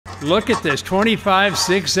Look at this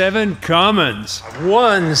 2567 Cummins.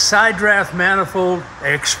 One side draft manifold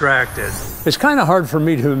extracted. It's kind of hard for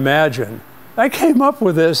me to imagine. I came up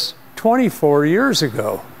with this 24 years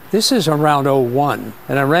ago. This is around '01,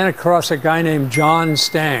 and I ran across a guy named John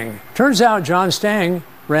Stang. Turns out John Stang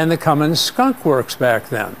ran the Cummins Skunk Works back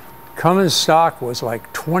then. Cummins stock was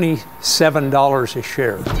like $27 a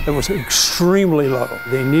share. It was extremely low.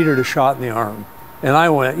 They needed a shot in the arm. And I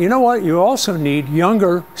went, you know what? You also need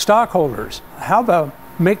younger stockholders. How about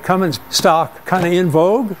make Cummins stock kind of in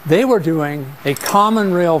vogue? They were doing a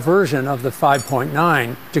common rail version of the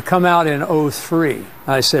 5.9 to come out in '03.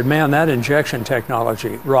 I said, man, that injection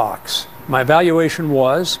technology rocks. My evaluation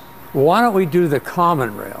was, why don't we do the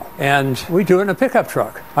common rail? And we do it in a pickup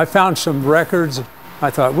truck. I found some records.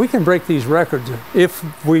 I thought, we can break these records if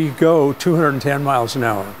we go 210 miles an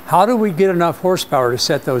hour. How do we get enough horsepower to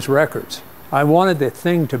set those records? I wanted the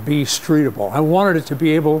thing to be streetable. I wanted it to be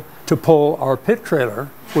able to pull our pit trailer,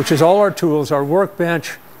 which is all our tools, our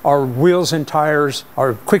workbench, our wheels and tires,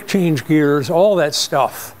 our quick change gears, all that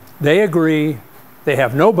stuff. They agree. They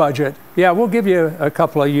have no budget. Yeah, we'll give you a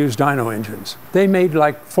couple of used dyno engines. They made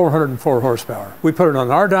like 404 horsepower. We put it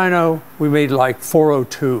on our dyno, we made like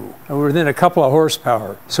 402. And we were within a couple of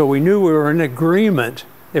horsepower. So we knew we were in agreement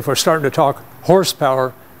if we're starting to talk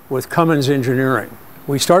horsepower with Cummins Engineering.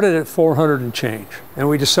 We started at 400 and change, and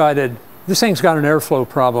we decided this thing's got an airflow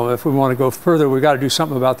problem. If we want to go further, we got to do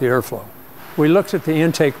something about the airflow. We looked at the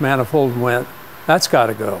intake manifold and went, that's got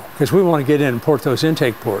to go, because we want to get in and port those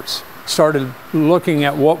intake ports. Started looking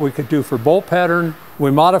at what we could do for bolt pattern. We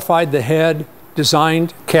modified the head,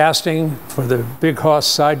 designed casting for the big Haas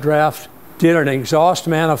side draft, did an exhaust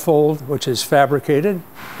manifold, which is fabricated.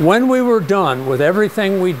 When we were done with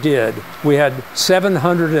everything we did, we had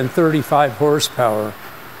 735 horsepower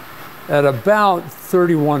at about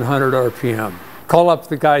 3,100 RPM. Call up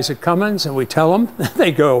the guys at Cummins and we tell them,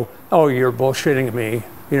 they go, oh, you're bullshitting me.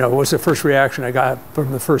 You know, it was the first reaction I got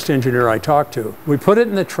from the first engineer I talked to. We put it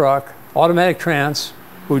in the truck, automatic trans.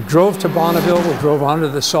 We drove to Bonneville, we drove onto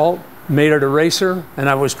the salt, made it a racer, and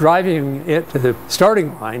I was driving it to the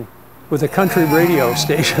starting line with a country radio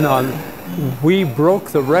station on. We broke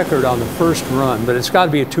the record on the first run, but it's got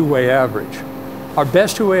to be a two-way average. Our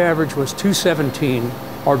best two-way average was 217.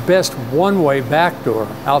 Our best one-way backdoor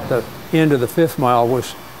out the end of the 5th mile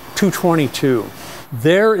was 222.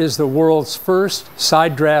 There is the world's first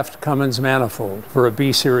side draft Cummins manifold for a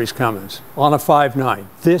B-series Cummins on a 5.9.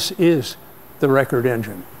 This is the record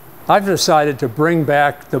engine. I've decided to bring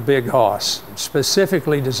back the big Haas,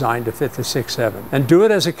 specifically designed to fit the 6.7, and do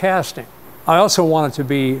it as a casting. I also want it to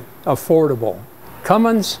be affordable.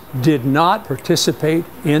 Cummins did not participate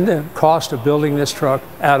in the cost of building this truck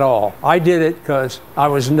at all. I did it because I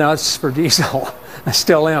was nuts for diesel. I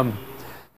still am.